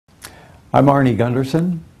I'm Arnie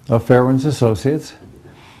Gundersen of Fairewinds Associates,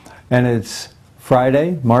 and it's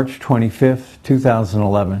Friday, March 25th,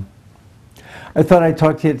 2011. I thought I'd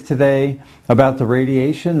talk to you today about the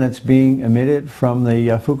radiation that's being emitted from the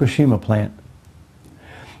Fukushima plant.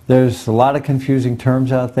 There's a lot of confusing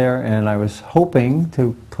terms out there, and I was hoping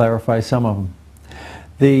to clarify some of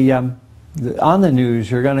them. On the news,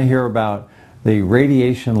 you're going to hear about the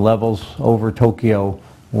radiation levels over Tokyo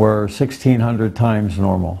were 1,600 times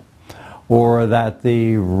normal, or that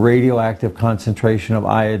the radioactive concentration of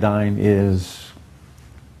iodine is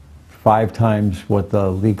 5 times what the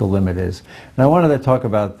legal limit is. And I wanted to talk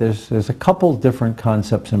about this. There's a couple different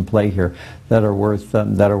concepts in play here that are worth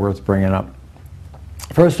bringing up.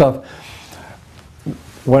 First off,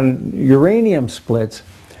 when uranium splits,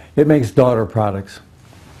 it makes daughter products.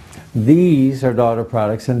 These are daughter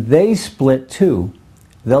products, and they split too.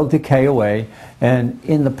 They'll decay away, and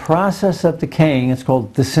in the process of decaying, it's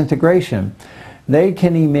called disintegration, they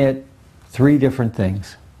can emit 3 different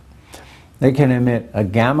things. They can emit a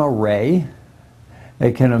gamma ray,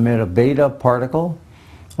 they can emit a beta particle,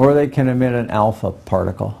 or they can emit an alpha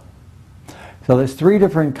particle. So there's 3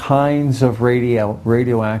 different kinds of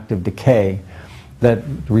radioactive decay that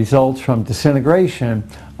results from disintegration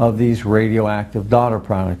of these radioactive daughter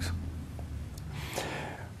products.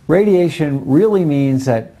 Radiation really means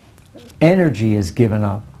that energy is given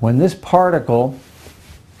up. When this particle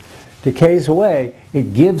decays away,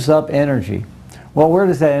 it gives up energy. Well, where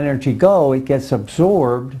does that energy go? It gets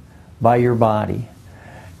absorbed by your body.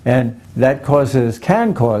 And that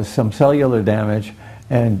can cause some cellular damage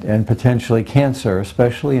and potentially cancer,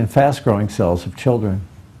 especially in fast-growing cells of children.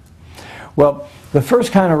 Well, the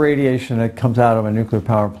first kind of radiation that comes out of a nuclear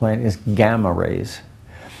power plant is gamma rays.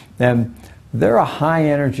 And they're a high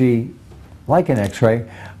energy, like an X-ray,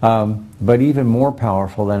 but even more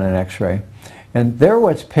powerful than an X-ray. And they're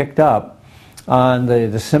what's picked up on the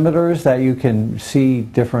dosimeters that you can see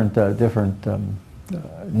different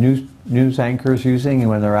news anchors using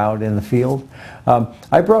when they're out in the field.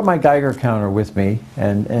 I brought my Geiger counter with me,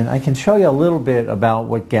 and I can show you a little bit about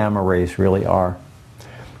what gamma rays really are.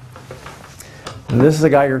 And this is a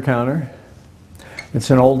Geiger counter. It's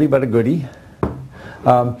an oldie but a goodie.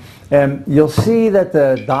 And you'll see that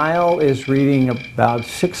the dial is reading about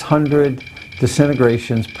 600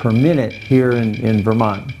 disintegrations per minute here in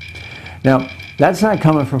Vermont. Now, that's not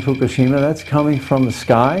coming from Fukushima, that's coming from the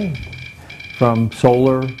sky, from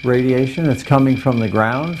solar radiation, it's coming from the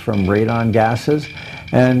ground, from radon gases,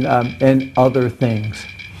 and other things.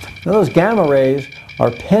 Now, those gamma rays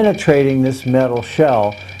are penetrating this metal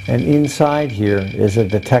shell, and inside here is a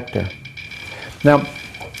detector. Now,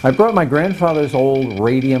 I brought my grandfather's old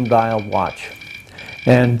radium dial watch,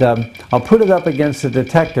 and I'll put it up against the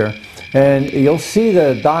detector, and you'll see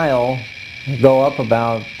the dial go up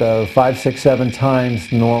about 5, 6, 7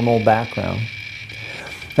 times normal background.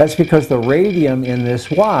 That's because the radium in this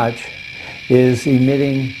watch is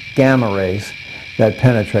emitting gamma rays that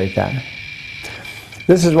penetrate that.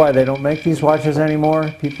 This is why they don't make these watches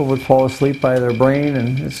anymore. People would fall asleep by their brain,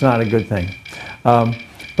 and it's not a good thing.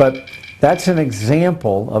 But that's an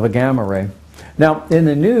example of a gamma ray. Now, in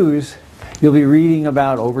the news, you'll be reading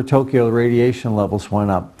about over Tokyo, the radiation levels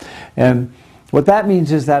went up. And what that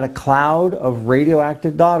means is that a cloud of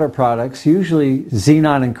radioactive daughter products, usually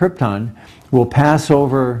xenon and krypton, will pass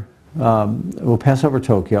over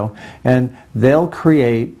Tokyo, and they'll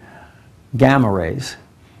create gamma rays.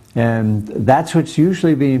 And that's what's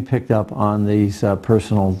usually being picked up on these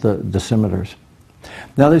personal dosimeters.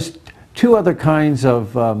 Now, there's 2 other kinds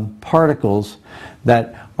of particles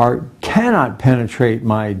that cannot penetrate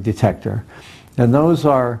my detector, and those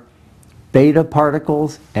are beta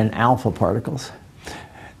particles and alpha particles.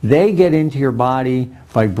 They get into your body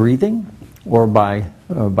by breathing, or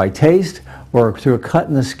by taste, or through a cut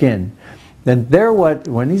in the skin. And they're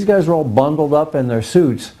when these guys are all bundled up in their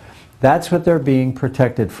suits, that's what they're being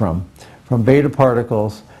protected from beta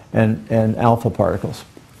particles and alpha particles.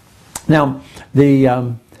 Now, these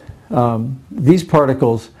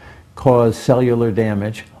particles cause cellular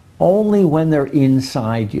damage only when they're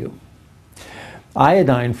inside you.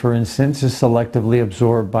 Iodine, for instance, is selectively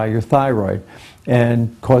absorbed by your thyroid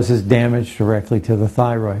and causes damage directly to the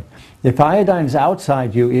thyroid. If iodine is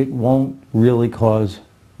outside you, it won't really cause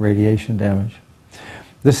radiation damage.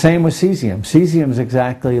 The same with cesium. Cesium is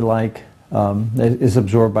exactly like, is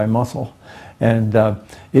absorbed by muscle. And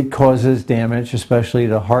it causes damage, especially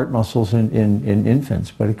to heart muscles in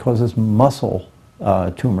infants, but it causes muscle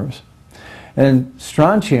tumors. And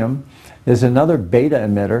strontium is another beta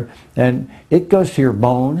emitter, and it goes to your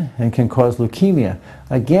bone and can cause leukemia.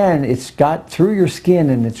 Again, it's got through your skin,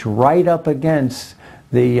 and it's right up against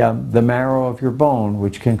the marrow of your bone,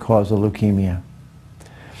 which can cause a leukemia.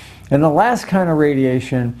 And the last kind of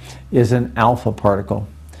radiation is an alpha particle.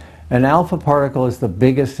 An alpha particle is the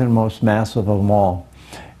biggest and most massive of them all.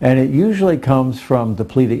 And it usually comes from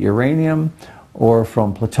depleted uranium or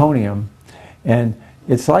from plutonium. And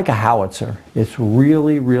it's like a howitzer. It's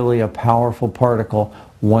really, really a powerful particle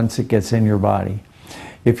once it gets in your body.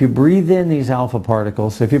 If you breathe in these alpha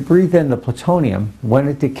particles, if you breathe in the plutonium, when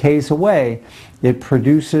it decays away, it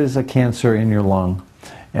produces a cancer in your lung.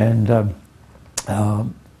 And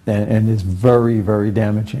is very, very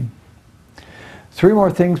damaging. 3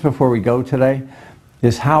 more things before we go today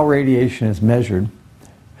is how radiation is measured.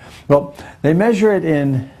 Well, they measure it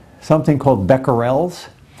in something called becquerels,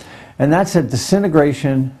 and that's a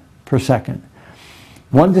disintegration per second.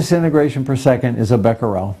 1 disintegration per second is a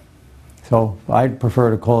becquerel. So I'd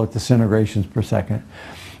prefer to call it disintegrations per second.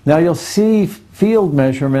 Now you'll see field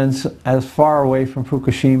measurements as far away from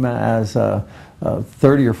Fukushima as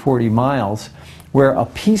 30 or 40 miles, where a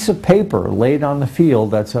piece of paper laid on the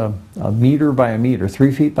field that's a meter by a meter,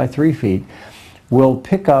 3 feet by 3 feet, will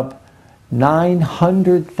pick up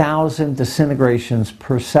 900,000 disintegrations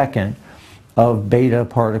per second of beta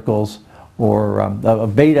particles, or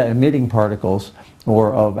of beta emitting particles,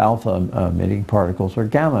 or of alpha emitting particles, or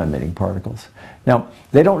gamma emitting particles. Now,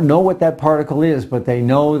 they don't know what that particle is, but they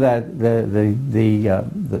know that the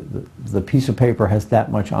piece of paper has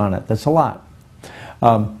that much on it. That's a lot.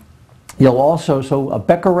 You'll also, so a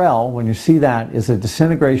becquerel, when you see that, is a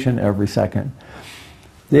disintegration every second.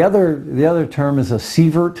 The other term is a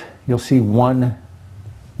sievert. You'll see 1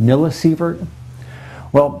 millisievert.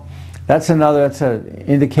 Well, that's an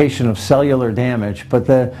indication of cellular damage, but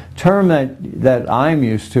the term that I'm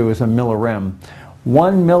used to is a millirem.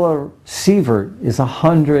 1 millisievert is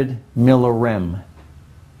 100 millirem.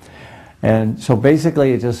 And so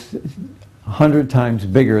basically it's just 100 times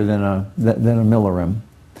bigger than a millirem.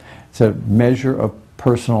 It's a measure of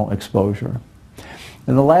personal exposure.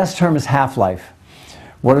 And the last term is half-life.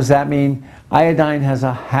 What does that mean? Iodine has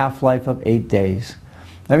a half-life of 8 days.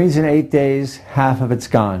 That means in 8 days, half of it's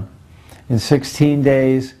gone. In 16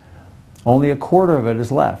 days, only a quarter of it is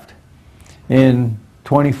left. In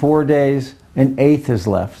 24 days, an eighth is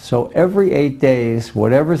left. So every 8 days,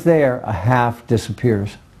 whatever's there, a half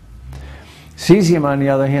disappears. Cesium, on the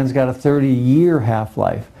other hand, has got a 30-year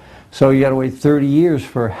half-life. So you got to wait 30 years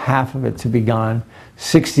for half of it to be gone,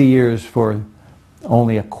 60 years for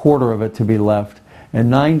only a quarter of it to be left, and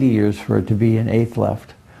 90 years for it to be an eighth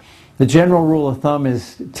left. The general rule of thumb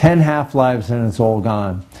is 10 half-lives and it's all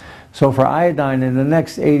gone. So for iodine, in the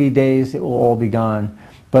next 80 days, it will all be gone.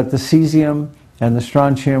 But the cesium and the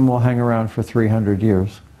strontium will hang around for 300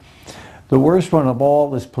 years. The worst one of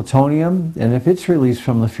all is plutonium, and if it's released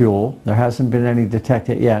from the fuel, there hasn't been any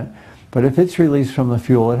detected yet, but if it's released from the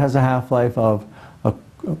fuel, it has a half-life of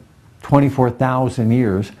 24,000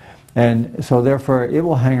 years, and so therefore it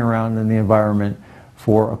will hang around in the environment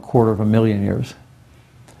for 250,000 years.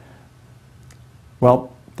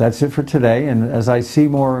 Well, that's it for today, and as I see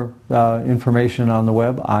more information on the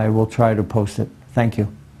web, I will try to post it. Thank you.